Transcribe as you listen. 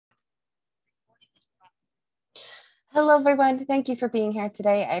Hello, everyone. Thank you for being here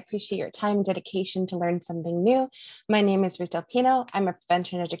today. I appreciate your time and dedication to learn something new. My name is Ruth Del Pino. I'm a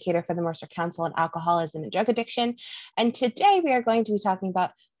prevention educator for the Mercer Council on Alcoholism and Drug Addiction. And today we are going to be talking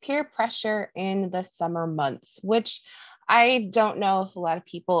about peer pressure in the summer months, which I don't know if a lot of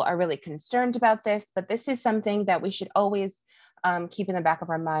people are really concerned about this, but this is something that we should always keep in the back of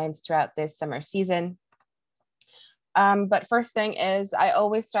our minds throughout this summer season. But first thing is I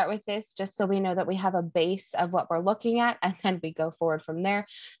always start with this just so we know that we have a base of what we're looking at, and then we go forward from there.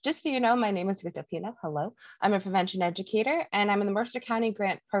 Just so you know, my name is Rita Pino. Hello. I'm a prevention educator, and I'm in the Mercer County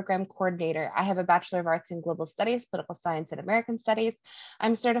Grant Program Coordinator. I have a Bachelor of Arts in Global Studies, Political Science, and American Studies.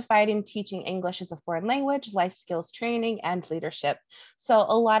 I'm certified in teaching English as a foreign language, life skills training, and leadership. So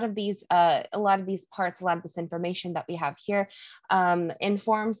a lot of these parts, a lot of this information that we have here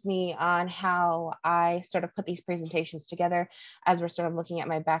informs me on how I sort of put these presentations together as we're sort of looking at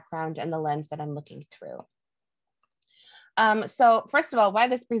my background and the lens that I'm looking through. So first of all, why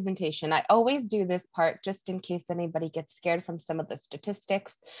this presentation? I always do this part just in case anybody gets scared from some of the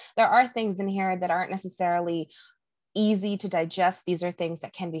statistics. There are things in here that aren't necessarily easy to digest. These are things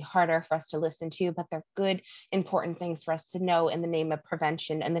that can be harder for us to listen to, but they're good, important things for us to know in the name of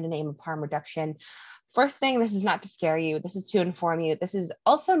prevention and in the name of harm reduction. First thing, this is not to scare you. This is to inform you. This is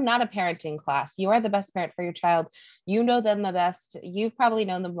also not a parenting class. You are the best parent for your child. You know them the best. You've probably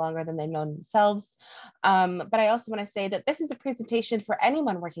known them longer than they've known themselves. But I also want to say that this is a presentation for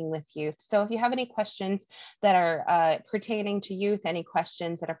anyone working with youth. So if you have any questions that are pertaining to youth, any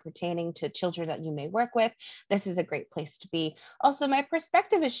questions that are pertaining to children that you may work with, this is a great place to be. Also, my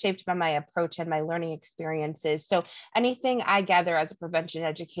perspective is shaped by my approach and my learning experiences. So anything I gather as a prevention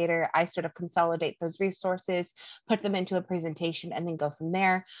educator, I sort of consolidate those resources, put them into a presentation, and then go from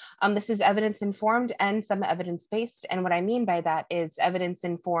there. This is evidence informed and some evidence based. And what I mean by that is evidence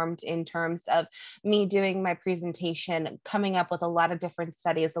informed in terms of me doing my presentation, coming up with a lot of different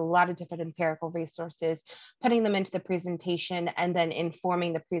studies, a lot of different empirical resources, putting them into the presentation, and then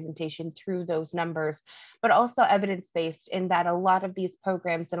informing the presentation through those numbers, but also evidence based in that a lot of these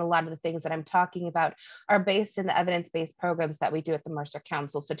programs and a lot of the things that I'm talking about are based in the evidence-based programs that we do at the Mercer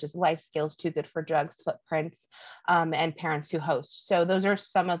Council, such as Life Skills, Too Good for Drugs, Footprints, and Parents Who Host. So those are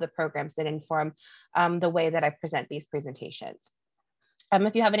some of the programs that inform the way that I present these presentations.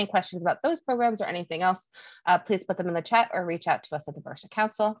 If you have any questions about those programs or anything else, please put them in the chat or reach out to us at the Mercer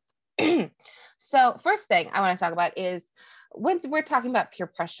Council. So first thing I want to talk about is when we're talking about peer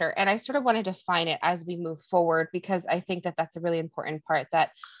pressure, and I sort of want to define it as we move forward, because I think that that's a really important part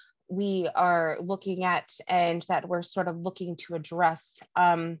that we are looking at and that we're sort of looking to address.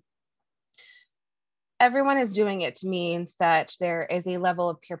 Everyone is doing it means that there is a level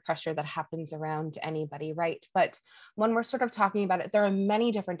of peer pressure that happens around anybody, right? But when we're sort of talking about it, there are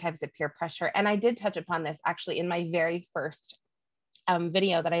many different types of peer pressure. And I did touch upon this actually in my very first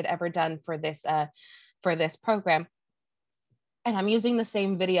video that I'd ever done for this program. And I'm using the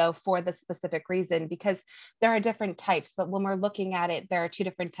same video for the specific reason because there are different types, but when we're looking at it, there are two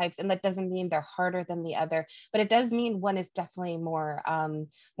different types, and that doesn't mean they're harder than the other, but it does mean one is definitely more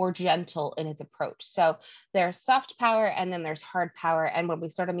gentle in its approach. So there's soft power and then there's hard power. And what we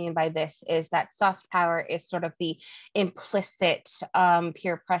sort of mean by this is that soft power is sort of the implicit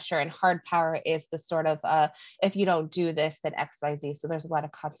peer pressure, and hard power is the sort of, if you don't do this, then X, Y, Z. So there's a lot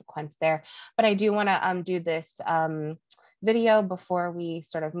of consequence there. But I do want to do this video before we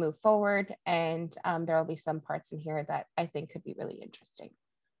sort of move forward, and there will be some parts in here that I think could be really interesting.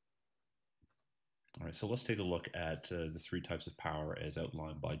 All right, so let's take a look at the three types of power as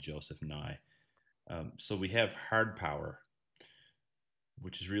outlined by Joseph Nye. So we have hard power,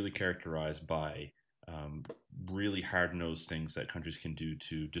 which is really characterized by really hard-nosed things that countries can do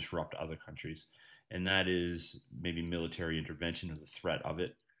to disrupt other countries. And that is maybe military intervention or the threat of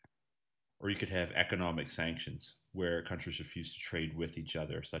it. Or you could have economic sanctions where countries refuse to trade with each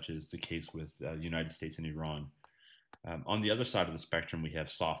other, such as the case with the United States and Iran. On the other side of the spectrum, we have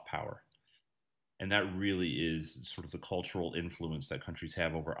soft power. And that really is sort of the cultural influence that countries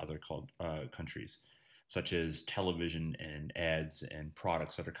have over other countries, such as television and ads and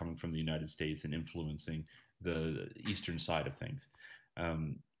products that are coming from the United States and influencing the eastern side of things.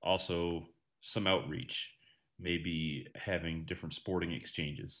 Also, some outreach, maybe having different sporting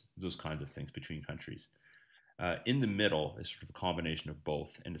exchanges, those kinds of things between countries. In the middle is sort of a combination of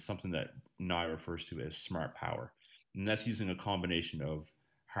both, and it's something that Nye refers to as smart power. And that's using a combination of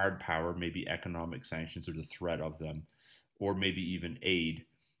hard power, maybe economic sanctions or the threat of them, or maybe even aid,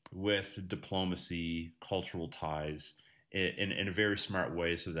 with diplomacy, cultural ties, in a very smart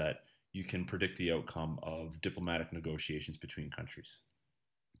way so that you can predict the outcome of diplomatic negotiations between countries.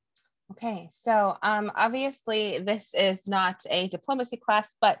 Okay, so obviously this is not a diplomacy class,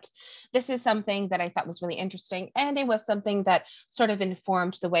 but this is something that I thought was really interesting, and it was something that sort of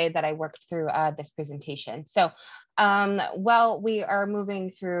informed the way that I worked through this presentation. So while we are moving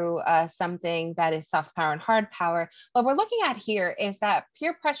through something that is soft power and hard power, what we're looking at here is that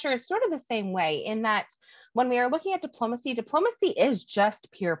peer pressure is sort of the same way in that when we are looking at diplomacy, diplomacy is just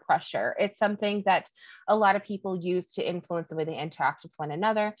peer pressure. It's something that a lot of people use to influence the way they interact with one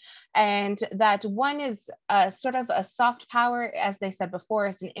another. And that one is sort of a soft power, as they said before,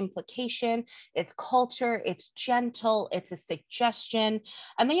 is an implication, it's culture, it's gentle, it's a suggestion.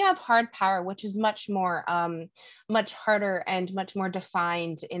 And then you have hard power, which is much more, much harder and much more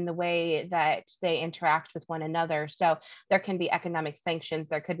defined in the way that they interact with one another. So there can be economic sanctions,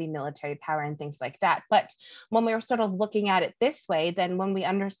 there could be military power and things like that. But when we're sort of looking at it this way, then when we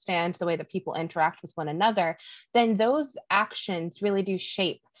understand the way that people interact with one another, then those actions really do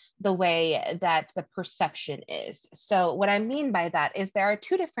shape the way that the perception is. So what I mean by that is there are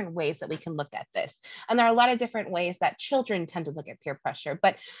two different ways that we can look at this. And there are a lot of different ways that children tend to look at peer pressure,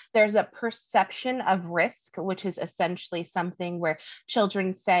 but there's a perception of risk, which is essentially something where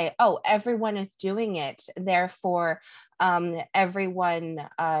children say, oh, everyone is doing it, therefore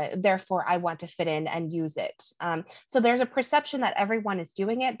therefore I want to fit in and use it. So there's a perception that everyone is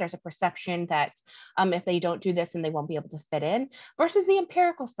doing it. There's a perception that if they don't do this, then they won't be able to fit in, versus the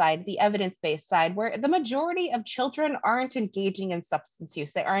empirical side, the evidence-based side, where the majority of children aren't engaging in substance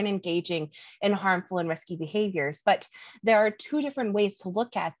use. They aren't engaging in harmful and risky behaviors. But there are two different ways to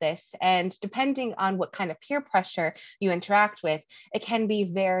look at this. And depending on what kind of peer pressure you interact with, it can be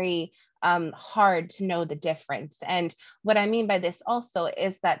very hard to know the difference. And what I mean by this also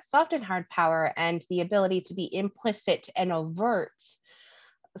is that soft and hard power and the ability to be implicit and overt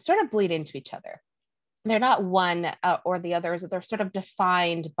sort of bleed into each other. They're not one or the others, they're sort of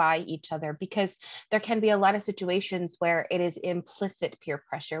defined by each other, because there can be a lot of situations where it is implicit peer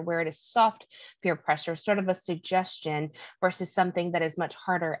pressure, where it is soft peer pressure, sort of a suggestion, versus something that is much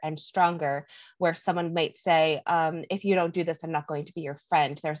harder and stronger, where someone might say, if you don't do this, I'm not going to be your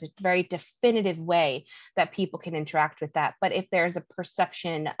friend. There's a very definitive way that people can interact with that. But if there's a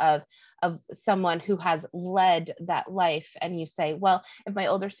perception of someone who has led that life, and you say, well, if my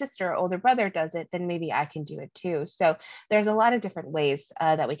older sister or older brother does it, then maybe I can do it too. So there's a lot of different ways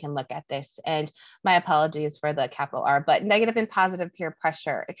that we can look at this. And my apologies for the capital R, but negative and positive peer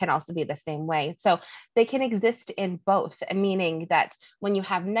pressure, it can also be the same way. So they can exist in both, meaning that when you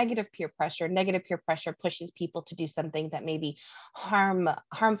have negative peer pressure pushes people to do something that may be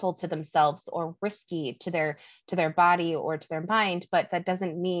harmful to themselves or risky to their body or to their mind. But that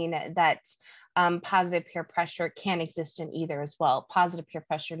doesn't mean that positive peer pressure can exist in either as well. Positive peer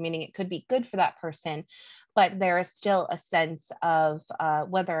pressure, meaning it could be good for that person, but there is still a sense of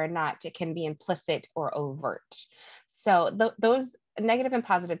whether or not it can be implicit or overt. So those negative and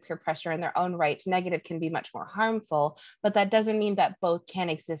positive peer pressure in their own right, negative can be much more harmful, but that doesn't mean that both can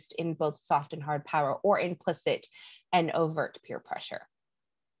exist in both soft and hard power or implicit and overt peer pressure.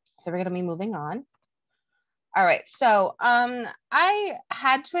 So we're going to be moving on. All right, so I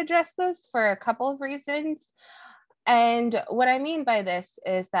had to address this for a couple of reasons. And what I mean by this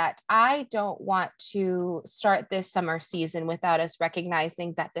is that I don't want to start this summer season without us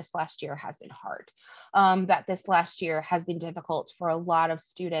recognizing that this last year has been hard, that this last year has been difficult for a lot of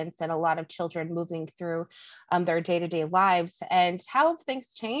students and a lot of children moving through their day-to-day lives. And how have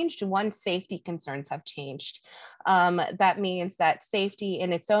things changed? One, safety concerns have changed. That means that safety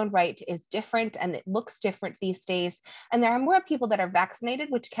in its own right is different, and it looks different these days. And there are more people that are vaccinated,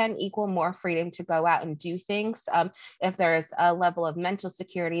 which can equal more freedom to go out and do things. If there's a level of mental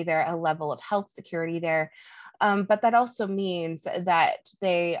security there, a level of health security there. But that also means that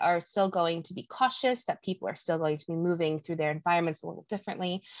they are still going to be cautious, that people are still going to be moving through their environments a little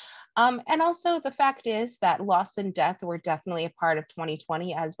differently. And also the fact is that loss and death were definitely a part of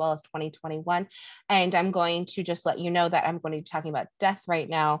 2020 as well as 2021. And I'm going to just let you know that I'm going to be talking about death right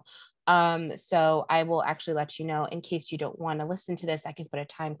now. So I will actually let you know, in case you don't want to listen to this, I can put a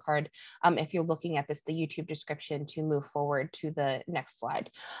time card if you're looking at this, the YouTube description, to move forward to the next slide.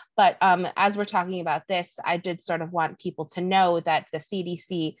 But as we're talking about this, I did sort of want people to know that the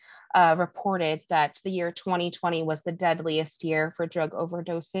CDC reported that the year 2020 was the deadliest year for drug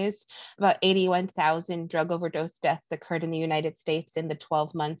overdoses. About 81,000 drug overdose deaths occurred in the United States in the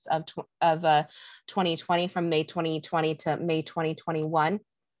 12 months of 2020, from May 2020 to May 2021.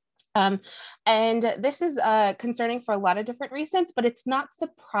 And this is concerning for a lot of different reasons, but it's not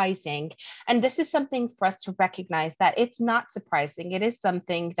surprising. And this is something for us to recognize, that it's not surprising. It is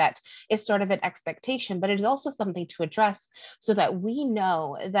something that is sort of an expectation, but it is also something to address so that we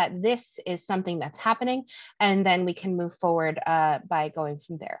know that this is something that's happening, and then we can move forward by going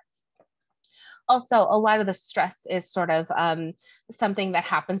from there. Also, a lot of the stress is sort of something that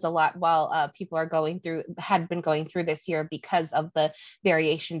happens a lot while people are had been going through this year because of the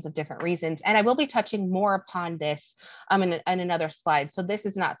variations of different reasons. And I will be touching more upon this in another slide. So this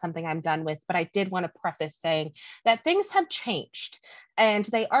is not something I'm done with, but I did want to preface saying that things have changed, and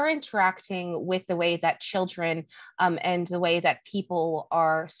they are interacting with the way that children and the way that people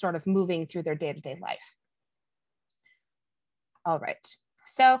are sort of moving through their day-to-day life. All right.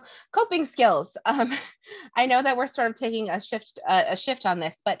 So coping skills. I know that we're sort of taking a shift on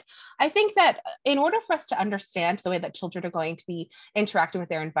this, but I think that in order for us to understand the way that children are going to be interacting with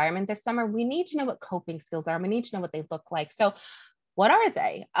their environment this summer, we need to know what coping skills are. We need to know what they look like. So what are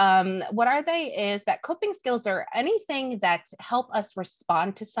they? What are they is that coping skills are anything that help us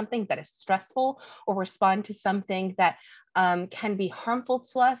respond to something that is stressful, or respond to something that can be harmful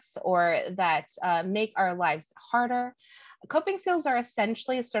to us, or that make our lives harder. Coping skills are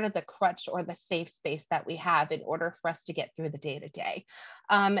essentially sort of the crutch or the safe space that we have in order for us to get through the day-to-day.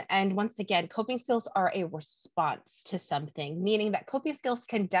 And once again, coping skills are a response to something, meaning that coping skills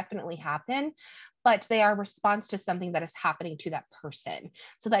can definitely happen, but they are a response to something that is happening to that person.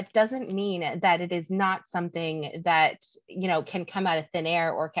 So that doesn't mean that it is not something that, you know, can come out of thin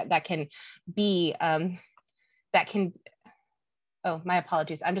air, or that can be, oh, my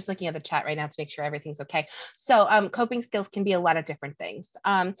apologies. I'm just looking at the chat right now to make sure everything's okay. So coping skills can be a lot of different things.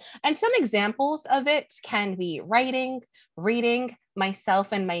 And some examples of it can be writing, reading.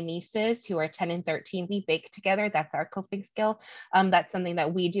 Myself and my nieces, who are 10 and 13, we bake together. That's our coping skill. That's something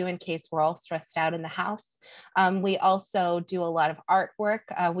that we do in case we're all stressed out in the house. We also do a lot of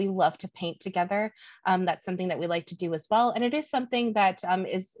artwork. We love to paint together. That's something that we like to do as well. And it is something that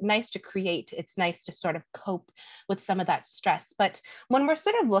is nice to create. It's nice to sort of cope with some of that stress. But when we're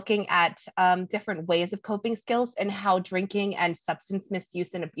sort of looking at different ways of coping skills and how drinking and substance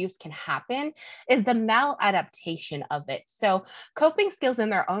misuse and abuse can happen, is the maladaptation of it. So coping skills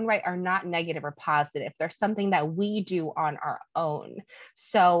in their own right are not negative or positive. They're something that we do on our own.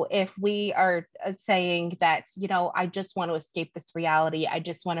 So if we are saying that, you know, I just want to escape this reality, I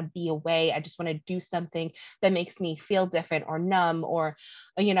just want to be away, I just want to do something that makes me feel different or numb, or,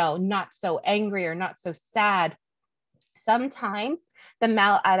 you know, not so angry or not so sad, sometimes the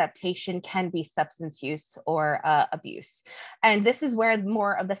maladaptation can be substance use or abuse. And this is where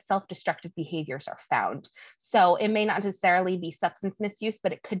more of the self-destructive behaviors are found. So it may not necessarily be substance misuse,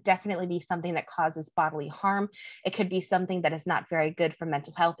 but it could definitely be something that causes bodily harm. It could be something that is not very good for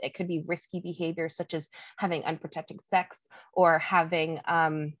mental health. It could be risky behaviors such as having unprotected sex, or having,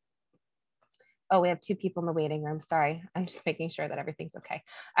 oh, we have two people in the waiting room. Sorry, I'm just making sure that everything's okay.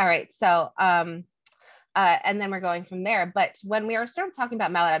 All right, so and then we're going from there. But when we are sort of talking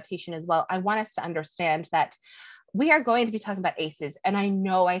about maladaptation as well, I want us to understand that we are going to be talking about ACEs. And I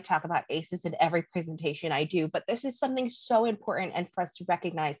know I talk about ACEs in every presentation I do, but this is something so important and for us to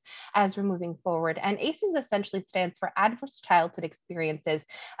recognize as we're moving forward. And ACEs essentially stands for Adverse Childhood Experiences.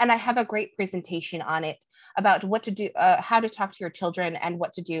 And I have a great presentation on it about what to do, how to talk to your children, and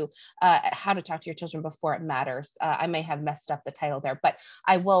what to do, how to talk to your children before it matters. I may have messed up the title there, but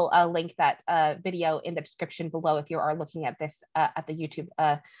I will link that video in the description below if you are looking at this at the YouTube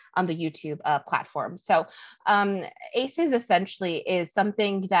on the YouTube platform. So ACEs essentially is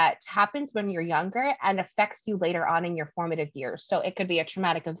something that happens when you're younger and affects you later on in your formative years. So it could be a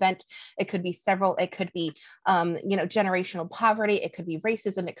traumatic event, it could be several, it could be you know, generational poverty, it could be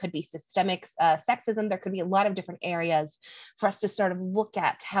racism, it could be systemic sexism. There could be a lot of different areas for us to sort of look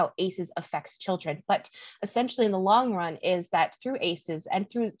at how ACEs affects children. But essentially in the long run is that through ACEs and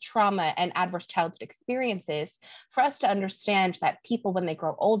through trauma and adverse childhood experiences, for us to understand that people when they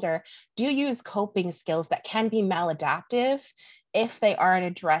grow older do use coping skills that can be maladaptive if they aren't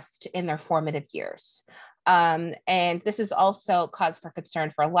addressed in their formative years. And this is also cause for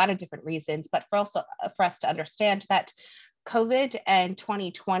concern for a lot of different reasons, but for us to understand that COVID and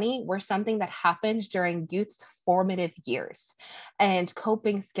 2020 were something that happened during youth's formative years, and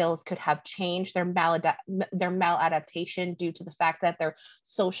coping skills could have changed their maladaptation due to the fact that their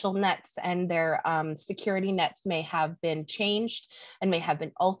social nets and their security nets may have been changed and may have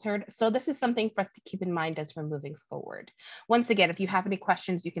been altered. So this is something for us to keep in mind as we're moving forward. Once again, if you have any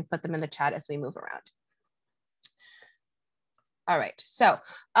questions, you can put them in the chat as we move around. All right. So,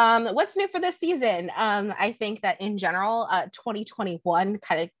 what's new for this season? I think that in general, 2021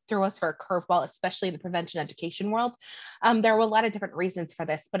 kind of threw us for a curveball, especially the prevention education world. There were a lot of different reasons for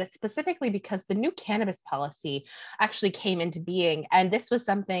this, but it's specifically because the new cannabis policy actually came into being. And this was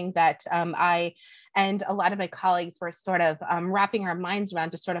something that I and a lot of my colleagues were sort of wrapping our minds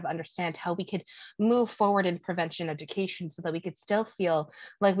around to sort of understand how we could move forward in prevention education so that we could still feel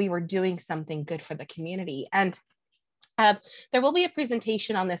like we were doing something good for the community. And there will be a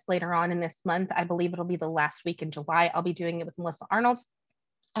presentation on this later on in this month. I believe it'll be the last week in July. I'll be doing it with Melissa Arnold,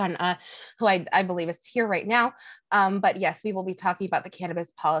 and who I believe is here right now. But yes, we will be talking about the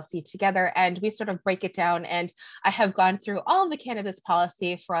cannabis policy together, and we sort of break it down. And I have gone through all of the cannabis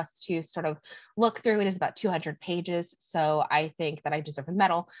policy for us to sort of look through. It is about 200 pages. So I think that I deserve a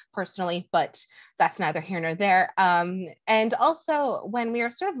medal personally, but that's neither here nor there. And also when we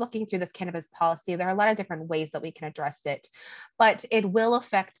are sort of looking through this cannabis policy, there are a lot of different ways that we can address it, but it will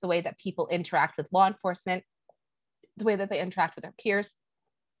affect the way that people interact with law enforcement, the way that they interact with their peers,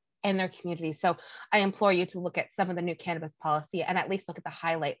 and their communities. So I implore you to look at some of the new cannabis policy and at least look at the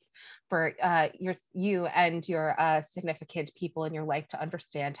highlights for you and your significant people in your life to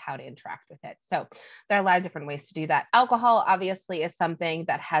understand how to interact with it. So there are a lot of different ways to do that. Alcohol obviously is something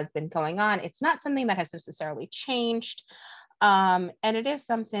that has been going on. It's not something that has necessarily changed. And it is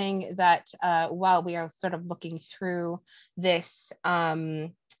something that while we are sort of looking through this,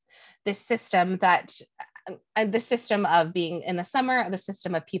 this system that the system of being in the summer, the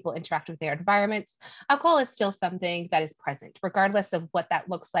system of people interact with their environments, alcohol is still something that is present, regardless of what that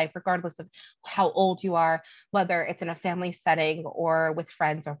looks like, regardless of how old you are, whether it's in a family setting or with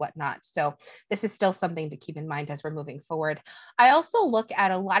friends or whatnot. So this is still something to keep in mind as we're moving forward. I also look at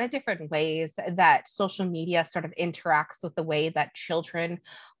a lot of different ways that social media sort of interacts with the way that children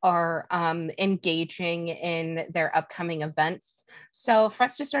are engaging in their upcoming events. So for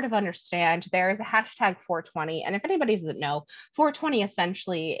us to sort of understand, there is a hashtag 420. And if anybody doesn't know, 420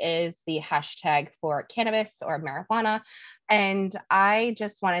 essentially is the hashtag for cannabis or marijuana. And I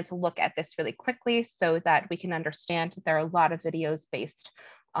just wanted to look at this really quickly so that we can understand that there are a lot of videos based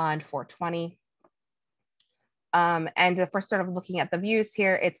on 420. And if we're sort of looking at the views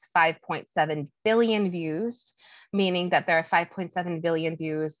here, it's 5.7 billion views, meaning that there are 5.7 billion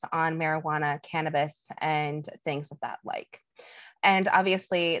views on marijuana, cannabis, and things of that like. And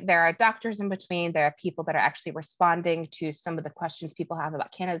obviously there are doctors in between, there are people that are actually responding to some of the questions people have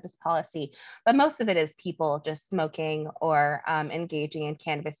about cannabis policy, but most of it is people just smoking or engaging in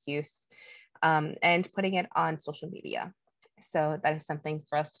cannabis use and putting it on social media. So that is something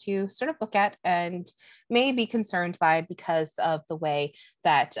for us to sort of look at and may be concerned by because of the way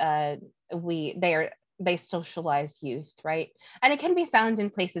that they socialize youth, right? And it can be found in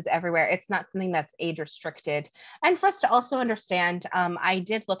places everywhere. It's not something that's age restricted. And for us to also understand, I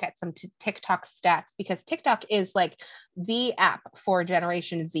did look at some TikTok stats because TikTok is like the app for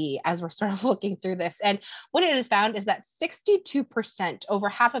Generation Z as we're sort of looking through this. And what it had found is that 62%, over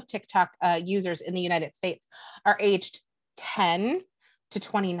half of TikTok users in the United States are aged 10 to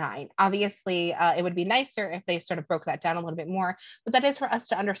 29. Obviously, it would be nicer if they sort of broke that down a little bit more, but that is for us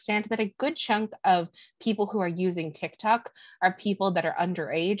to understand that a good chunk of people who are using TikTok are people that are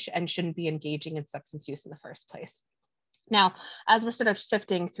underage and shouldn't be engaging in substance use in the first place. Now, as we're sort of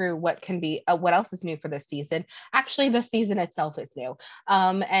sifting through what can be, what else is new for this season, actually the season itself is new.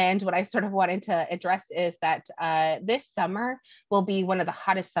 And what I sort of wanted to address is that this summer will be one of the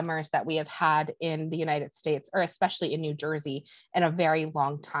hottest summers that we have had in the United States, or especially in New Jersey, in a very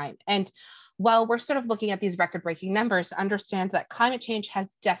long time. And while we're sort of looking at these record-breaking numbers, understand that climate change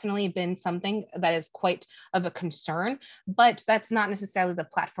has definitely been something that is quite of a concern, but that's not necessarily the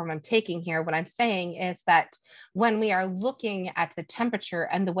platform I'm taking here. What I'm saying is that when we are looking at the temperature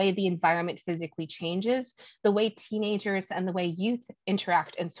and the way the environment physically changes, the way teenagers and the way youth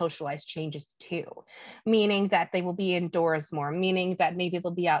interact and socialize changes too, meaning that they will be indoors more, meaning that maybe they'll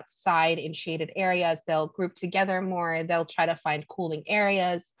be outside in shaded areas, they'll group together more, they'll try to find cooling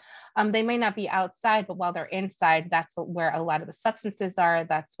areas. They may not be outside, but while they're inside, that's where a lot of the substances are.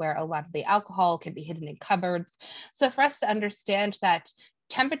 That's where a lot of the alcohol can be hidden in cupboards. So for us to understand that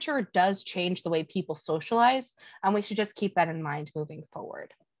temperature does change the way people socialize, and we should just keep that in mind moving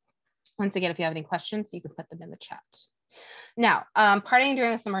forward. Once again, if you have any questions, you can put them in the chat. Now, partying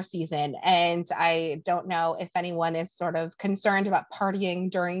during the summer season, and I don't know if anyone is sort of concerned about partying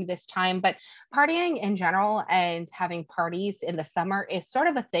during this time, but partying in general and having parties in the summer is sort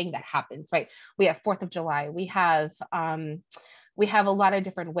of a thing that happens, right? We have 4th of July, we have we have a lot of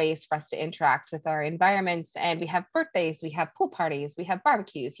different ways for us to interact with our environments. And we have birthdays, we have pool parties, we have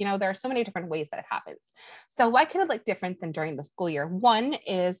barbecues. There are so many different ways that it happens. So why could it look different than during the school year? One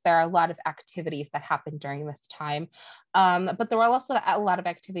is there are a lot of activities that happen during this time. But there were also a lot of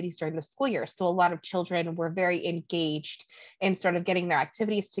activities during the school year. So a lot of children were very engaged in sort of getting their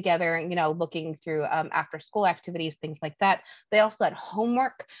activities together, looking through after school activities, things like that. They also had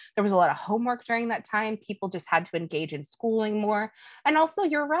homework. There was a lot of homework during that time. People just had to engage in schooling more. And also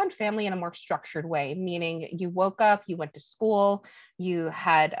you're around family in a more structured way, meaning you woke up, you went to school, you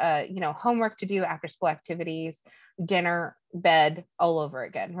had, homework to do, after school activities, dinner, bed, all over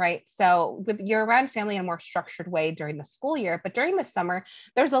again, right? So you're around family in a more structured way during the school year, but during the summer,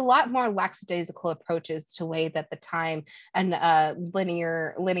 there's a lot more lackadaisical approaches to way that the time and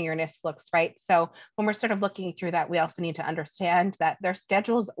linearness looks, right? So when we're sort of looking through that, we also need to understand that their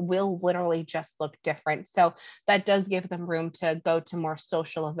schedules will literally just look different. So that does give them room to go to more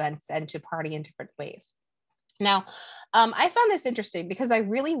social events and to party in different ways. Now, I found this interesting because I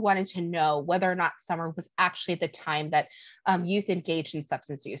really wanted to know whether or not summer was actually the time that youth engaged in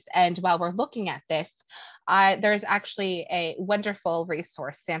substance use. And while we're looking at this, there's actually a wonderful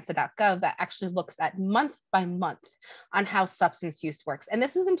resource, SAMHSA.gov, that actually looks at month by month on how substance use works. And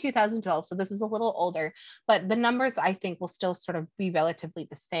this was in 2012, so this is a little older, but the numbers I think will still sort of be relatively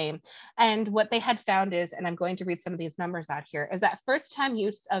the same. And what they had found is, and I'm going to read some of these numbers out here, is that first time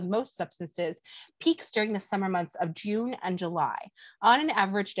use of most substances peaks during the summer months of June and July. On an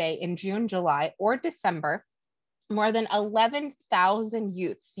average day in June, July, or December, more than 11,000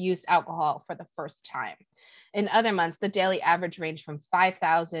 youths used alcohol for the first time. In other months, the daily average ranged from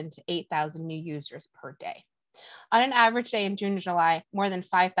 5,000 to 8,000 new users per day. On an average day in June and July, more than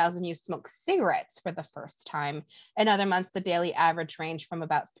 5,000 youth smoked cigarettes for the first time. In other months, the daily average ranged from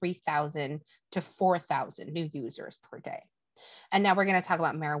about 3,000 to 4,000 new users per day. And now we're going to talk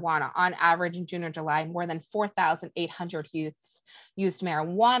about marijuana. On average, in June or July, more than 4,800 youths used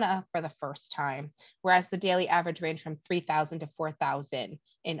marijuana for the first time, whereas the daily average ranged from 3,000 to 4,000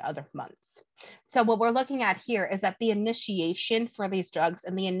 in other months. So what we're looking at here is that the initiation for these drugs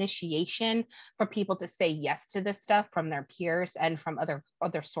and the initiation for people to say yes to this stuff from their peers and from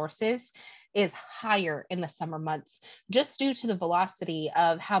other sources is higher in the summer months, just due to the velocity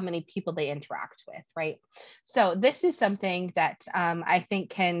of how many people they interact with, right? So this is something that I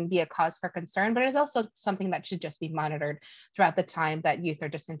think can be a cause for concern, but it is also something that should just be monitored throughout the time that youth are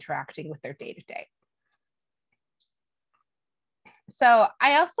just interacting with their day-to-day. So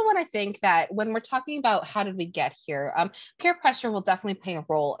I also want to think that when we're talking about how did we get here, peer pressure will definitely play a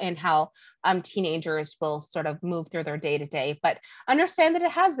role in how teenagers will sort of move through their day-to-day, but understand that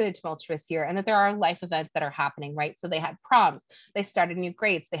it has been a tumultuous year and that there are life events that are happening, right? So they had proms, they started new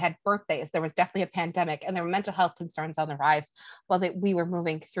grades, they had birthdays, there was definitely a pandemic, and there were mental health concerns on the rise while we were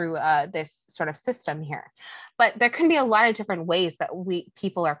moving through this sort of system here. But there can be a lot of different ways that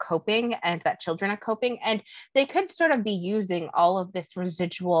people are coping and that children are coping, and they could sort of be using all of this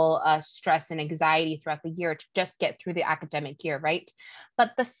residual stress and anxiety throughout the year to just get through the academic year, right?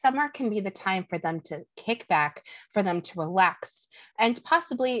 But the summer can be the time for them to kick back, for them to relax, and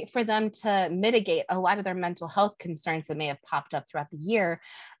possibly for them to mitigate a lot of their mental health concerns that may have popped up throughout the year.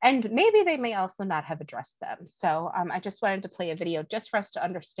 And maybe they may also not have addressed them. So I just wanted to play a video just for us to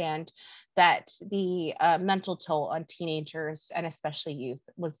understand that the mental toll on teenagers and especially youth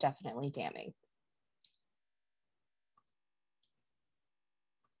was definitely damning.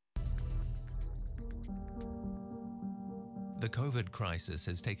 The COVID crisis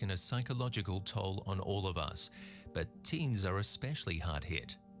has taken a psychological toll on all of us, but teens are especially hard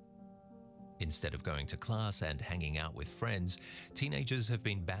hit. Instead of going to class and hanging out with friends, teenagers have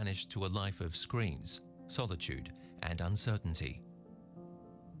been banished to a life of screens, solitude, and uncertainty.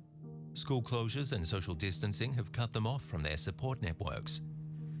 School closures and social distancing have cut them off from their support networks.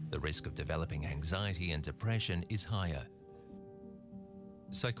 The risk of developing anxiety and depression is higher.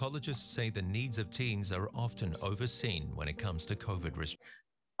 Psychologists say the needs of teens are often overseen when it comes to COVID restrictions.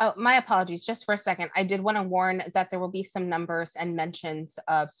 Oh, my apologies, just for a second. I did want to warn that there will be some numbers and mentions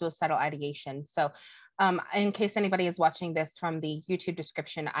of suicidal ideation. So in case anybody is watching this from the YouTube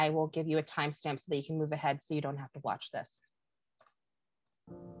description, I will give you a timestamp so that you can move ahead so you don't have to watch this.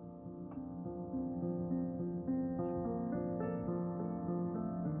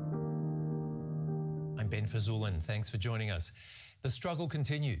 I'm Ben Fazulin. Thanks for joining us. The struggle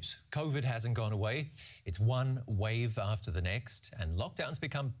continues. COVID hasn't gone away. It's one wave after the next, and lockdowns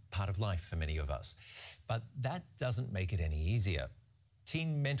become part of life for many of us. But that doesn't make it any easier.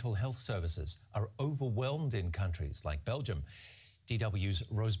 Teen mental health services are overwhelmed in countries like Belgium. DW's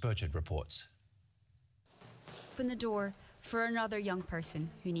Rose Burchard reports. Open the door, for another young person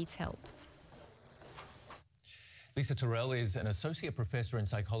who needs help. Lisa Terrell is an associate professor in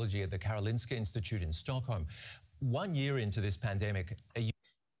psychology at the Karolinska Institute in Stockholm. 1 year into this pandemic, are you...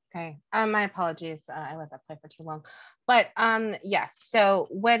 Okay, my apologies. I let that play for too long. But yes, so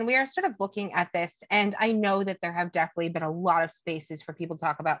when we are sort of looking at this, and I know that there have definitely been a lot of spaces for people to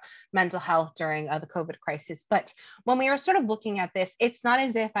talk about mental health during the COVID crisis, but when we are sort of looking at this, it's not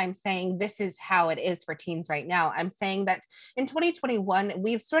as if I'm saying this is how it is for teens right now. I'm saying that in 2021,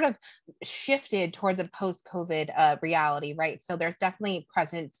 we've sort of shifted towards a post-COVID reality, right? So there's definitely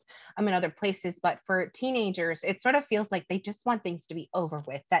presence in other places, but for teenagers, it sort of feels like they just want things to be over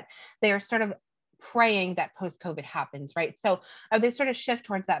with, that they are sort of praying that post-COVID happens, right? So they sort of shift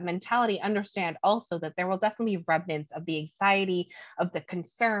towards that mentality, understand also that there will definitely be remnants of the anxiety, of the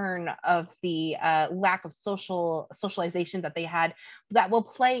concern, of the lack of socialization that they had, that will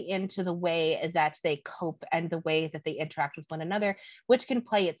play into the way that they cope and the way that they interact with one another, which can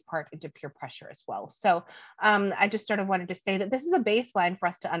play its part into peer pressure as well. So I just sort of wanted to say that this is a baseline for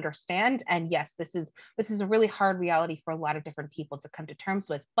us to understand. And yes, this is a really hard reality for a lot of different people to come to terms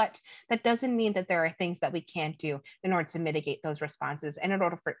with, but that doesn't mean that there are things that we can't do in order to mitigate those responses and in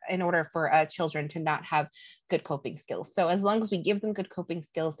order for children to not have good coping skills. So as long as we give them good coping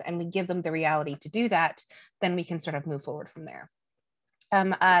skills and we give them the reality to do that, then we can sort of move forward from there.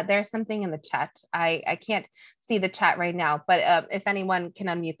 There's something in the chat. I can't see the chat right now, but if anyone can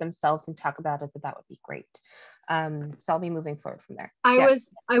unmute themselves and talk about it, that would be great. So I'll be moving forward from there. I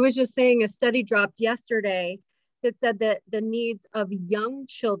was just saying, a study dropped yesterday that said that the needs of young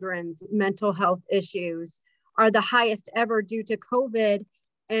children's mental health issues are the highest ever due to COVID.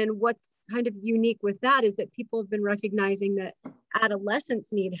 And what's kind of unique with that is that people have been recognizing that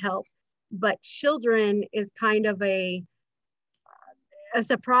adolescents need help, but children is kind of a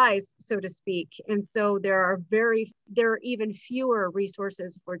surprise, so to speak. And so there are even fewer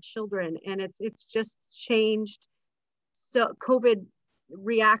resources for children, and it's just changed. So COVID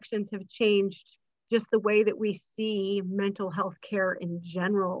reactions have changed just the way that we see mental health care in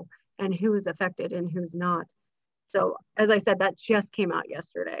general and who is affected and who's not. So as I said, that just came out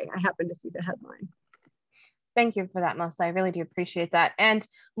yesterday. I happened to see the headline. Thank you for that, Melissa. I really do appreciate that. And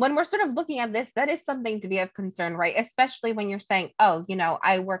when we're sort of looking at this, that is something to be of concern, right? Especially when you're saying, oh,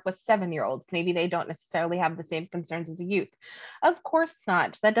 I work with 7-year-olds. Maybe they don't necessarily have the same concerns as a youth. Of course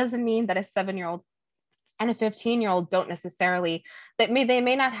not. That doesn't mean that a 7-year-old and a 15-year-old don't necessarily, they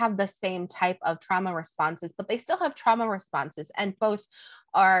may not have the same type of trauma responses, but they still have trauma responses, and both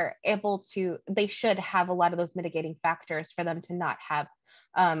are able to, they should have a lot of those mitigating factors for them to not have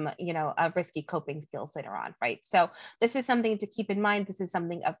risky coping skills later on, right? So this is something to keep in mind. This is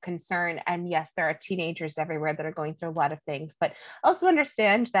something of concern. And yes, there are teenagers everywhere that are going through a lot of things, but also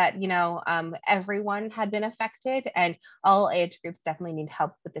understand that, everyone had been affected and all age groups definitely need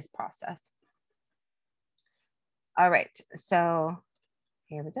help with this process. All right, so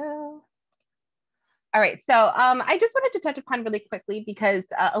here we go. All right, so I just wanted to touch upon really quickly because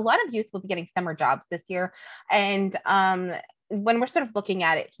a lot of youth will be getting summer jobs this year. And when we're sort of looking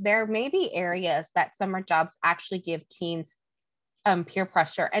at it, there may be areas that summer jobs actually give teens peer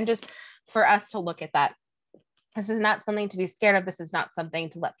pressure. And just for us to look at that, this is not something to be scared of. This is not something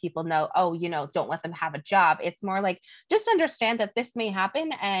to let people know, oh, don't let them have a job. It's more like, just understand that this may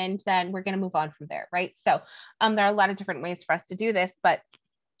happen and then we're going to move on from there, right? So there are a lot of different ways for us to do this, but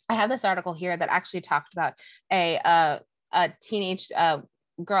I have this article here that actually talked about a teenage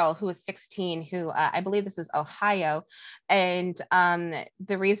girl who was 16, who I believe this is Ohio, and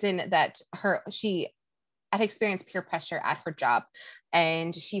the reason that she had experienced peer pressure at her job.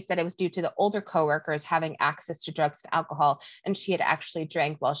 And she said it was due to the older coworkers having access to drugs and alcohol. And she had actually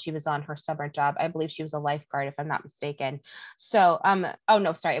drank while she was on her summer job. I believe she was a lifeguard, if I'm not mistaken. So, oh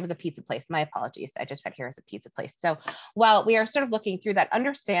no, sorry, it was a pizza place. My apologies. I just read here as a pizza place. So while we are sort of looking through that,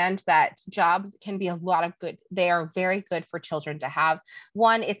 understand that jobs can be a lot of good. They are very good for children to have.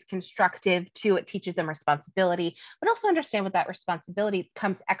 One, it's constructive. Two, it teaches them responsibility, but also understand with that responsibility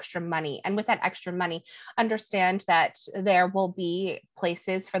comes extra money. And with that extra money, understand that there will be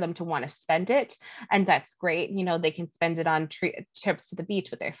places for them to want to spend it, and that's great. They can spend it on trips to the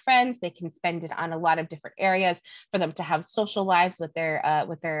beach with their friends. They can spend it on a lot of different areas for them to have social lives with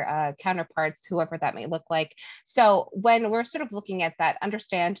their counterparts, whoever that may look like. So when we're sort of looking at that,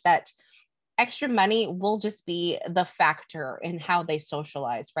 understand that extra money will just be the factor in how they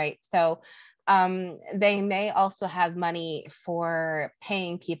socialize, right? So they may also have money for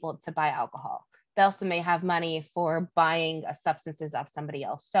paying people to buy alcohol. They also may have money for buying substances off somebody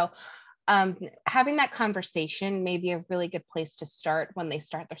else. So having that conversation may be a really good place to start when they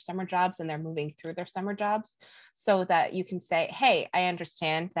start their summer jobs and they're moving through their summer jobs, so that you can say, hey, I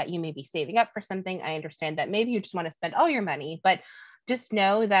understand that you may be saving up for something. I understand that maybe you just want to spend all your money, but just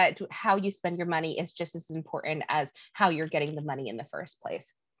know that how you spend your money is just as important as how you're getting the money in the first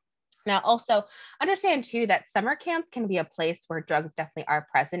place. Now, also understand too that summer camps can be a place where drugs definitely are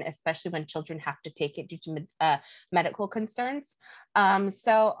present, especially when children have to take it due to medical concerns.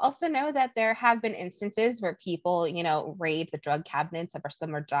 So also know that there have been instances where people, raid the drug cabinets of our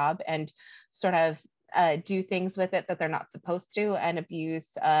summer job and sort of do things with it that they're not supposed to, and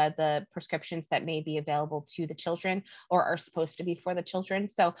abuse the prescriptions that may be available to the children or are supposed to be for the children.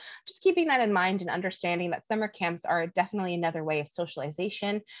 So just keeping that in mind and understanding that summer camps are definitely another way of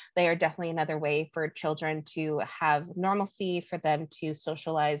socialization. They are definitely another way for children to have normalcy, for them to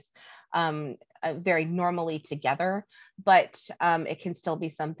socialize very normally together, but it can still be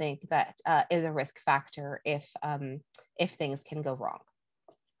something that is a risk factor if things can go wrong.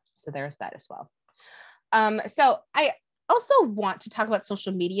 So there's that as well. So I also want to talk about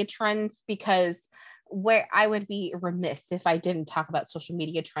social media trends, because where I would be remiss if I didn't talk about social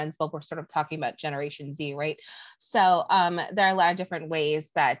media trends while we're sort of talking about Generation Z, right? So there are a lot of different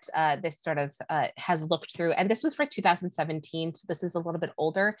ways that this sort of has looked through, and this was for 2017, so this is a little bit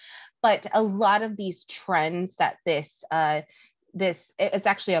older, but a lot of these trends that it's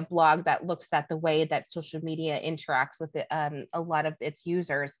actually a blog that looks at the way that social media interacts with a lot of its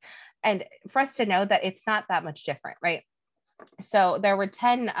users. And for us to know that it's not that much different, right? So there were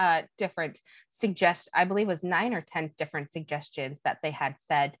 10 different I believe it was 9 or 10 different suggestions that they had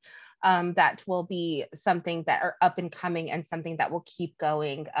said that will be something that are up and coming and something that will keep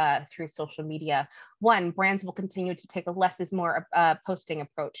going through social media. One, brands will continue to take a less is more posting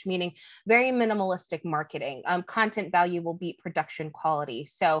approach, meaning very minimalistic marketing. Content value will beat production quality.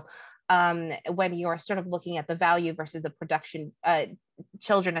 So when you're sort of looking at the value versus the production,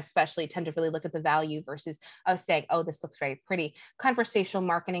 children especially tend to really look at the value versus saying, oh, this looks very pretty. Conversational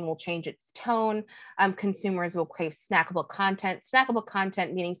marketing will change its tone. Consumers will crave snackable content. Snackable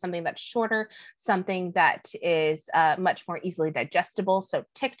content meaning something that's shorter, something that is much more easily digestible. So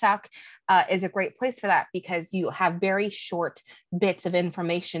TikTok is a great place for that, because you have very short bits of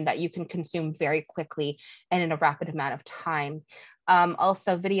information that you can consume very quickly and in a rapid amount of time.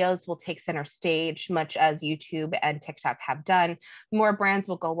 Also, videos will take center stage, much as YouTube and TikTok have done. More brands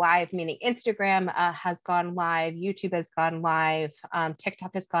will go live, meaning Instagram has gone live, YouTube has gone live,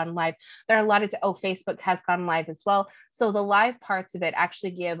 TikTok has gone live. There are a lot of, Facebook has gone live as well. So the live parts of it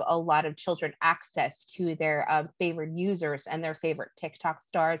actually give a lot of children access to their favorite users and their favorite TikTok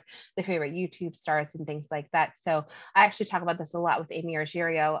stars, their favorite YouTube stars, and things like that. So I actually talk about this a lot with Amy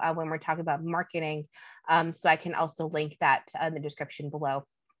Argerio when we're talking about marketing. So I can also link that in the description below.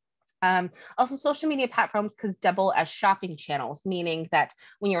 Also, social media platforms could double as shopping channels, meaning that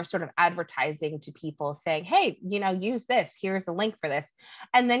when you're sort of advertising to people saying, hey, use this, here's a link for this,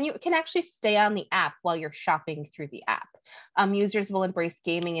 and then you can actually stay on the app while you're shopping through the app. Users will embrace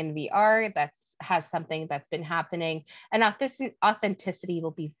gaming in VR. Has something that's been happening, and authenticity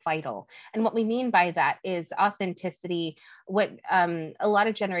will be vital. And what we mean by that is authenticity. What a lot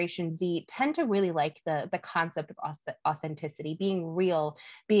of Generation Z tend to really like the concept of authenticity, being real,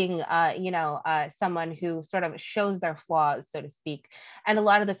 being someone who sort of shows their flaws, so to speak. And a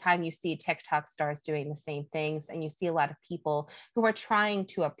lot of the time you see TikTok stars doing the same things, and you see a lot of people who are trying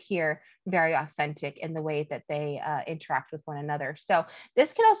to appear very authentic in the way that they interact with one another. So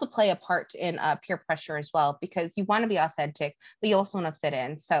this can also play a part in peer pressure as well, because you want to be authentic, but you also want to fit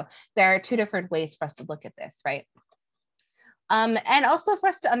in. So there are two different ways for us to look at this, right? And also for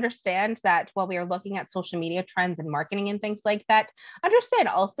us to understand that while we are looking at social media trends and marketing and things like that, understand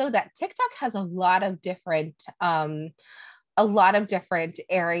also that TikTok has a lot of different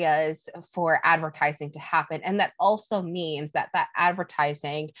areas for advertising to happen. And that also means that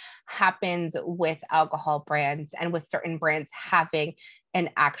advertising happens with alcohol brands and with certain brands having an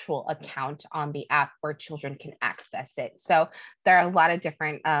actual account on the app where children can access it. So there are a lot of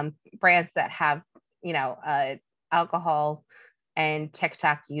different brands that have, alcohol and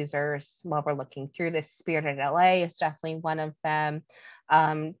TikTok users. While we're looking through this, Spirited LA is definitely one of them.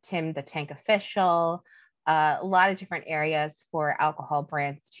 Tim the Tank Official. A lot of different areas for alcohol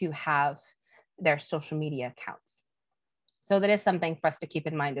brands to have their social media accounts. So that is something for us to keep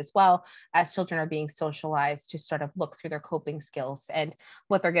in mind as well, as children are being socialized to sort of look through their coping skills and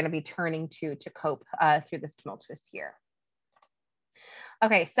what they're going to be turning to cope through this tumultuous year.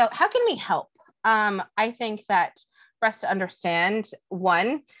 Okay, so how can we help? I think that for us to understand,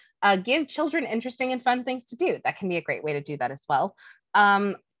 one, give children interesting and fun things to do. That can be a great way to do that as well.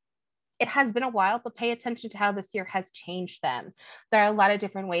 it has been a while, but pay attention to how this year has changed them. There are a lot of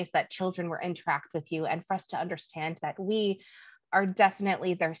different ways that children will interact with you, and for us to understand that we are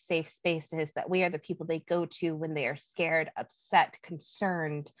definitely their safe spaces, that we are the people they go to when they are scared, upset,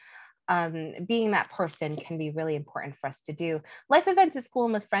 concerned. Being that person can be really important for us to do. Life events at school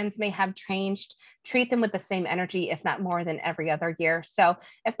and with friends may have changed. Treat them with the same energy, if not more than every other year. So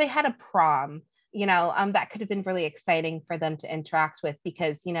if they had a prom, that could have been really exciting for them to interact with,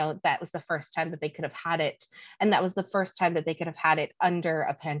 because, that was the first time that they could have had it. And that was the first time that they could have had it under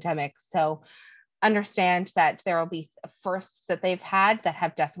a pandemic. So understand that there will be firsts that they've had that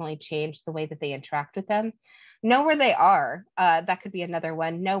have definitely changed the way that they interact with them. Know where they are. That could be another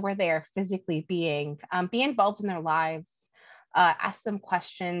one. Know where they are physically being. Be involved in their lives. Ask them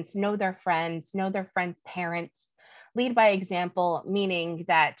questions. Know their friends. Know their friends' parents. Lead by example, meaning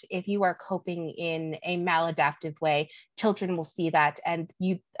that if you are coping in a maladaptive way, children will see that, and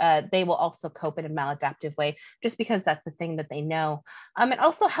they will also cope in a maladaptive way, just because that's the thing that they know. And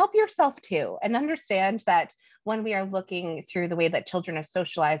also help yourself too, and understand that when we are looking through the way that children are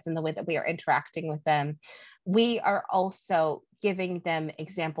socialized and the way that we are interacting with them, we are also giving them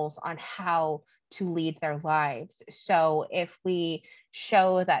examples on how to lead their lives. So if we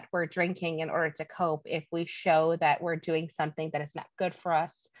show that we're drinking in order to cope, if we show that we're doing something that is not good for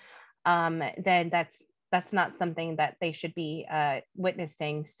us, then that's not something that they should be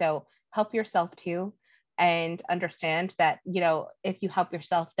witnessing. So help yourself too, and understand that, if you help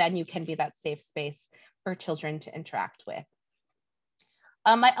yourself, then you can be that safe space for children to interact with.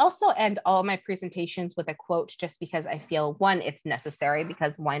 I also end all my presentations with a quote, just because I feel, one, it's necessary,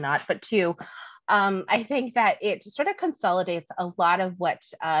 because why not? But two, I think that it sort of consolidates a lot of what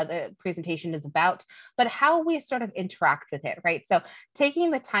the presentation is about, but how we sort of interact with it, right? So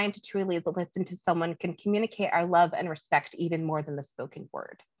taking the time to truly listen to someone can communicate our love and respect even more than the spoken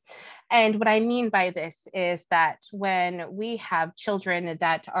word. And what I mean by this is that when we have children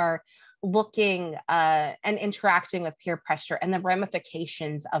that are looking and interacting with peer pressure and the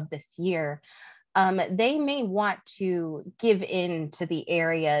ramifications of this year, they may want to give in to the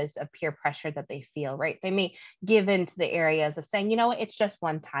areas of peer pressure that they feel, right? They may give in to the areas of saying, it's just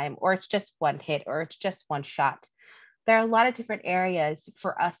one time, or it's just one hit, or it's just one shot. There are a lot of different areas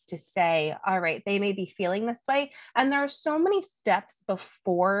for us to say, all right, they may be feeling this way. And there are so many steps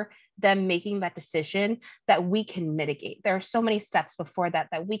before them making that decision that we can mitigate. There are so many steps before that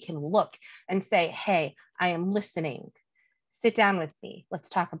we can look and say, hey, I am listening. Sit down with me. Let's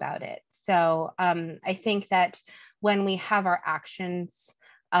talk about it. So I think that when we have our actions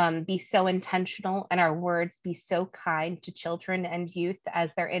be so intentional and our words be so kind to children and youth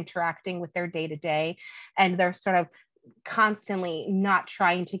as they're interacting with their day-to-day, and they're sort of constantly not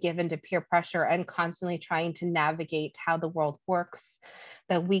trying to give into peer pressure and constantly trying to navigate how the world works,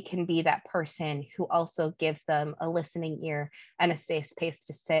 that we can be that person who also gives them a listening ear and a safe space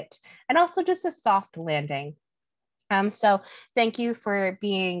to sit, and also just a soft landing. So thank you for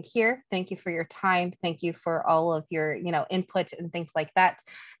being here. Thank you for your time. Thank you for all of your, input and things like that.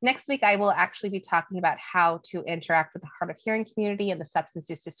 Next week, I will actually be talking about how to interact with the hard of hearing community and the substance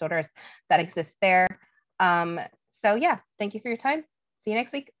use disorders that exist there. So yeah, thank you for your time. See you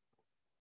next week.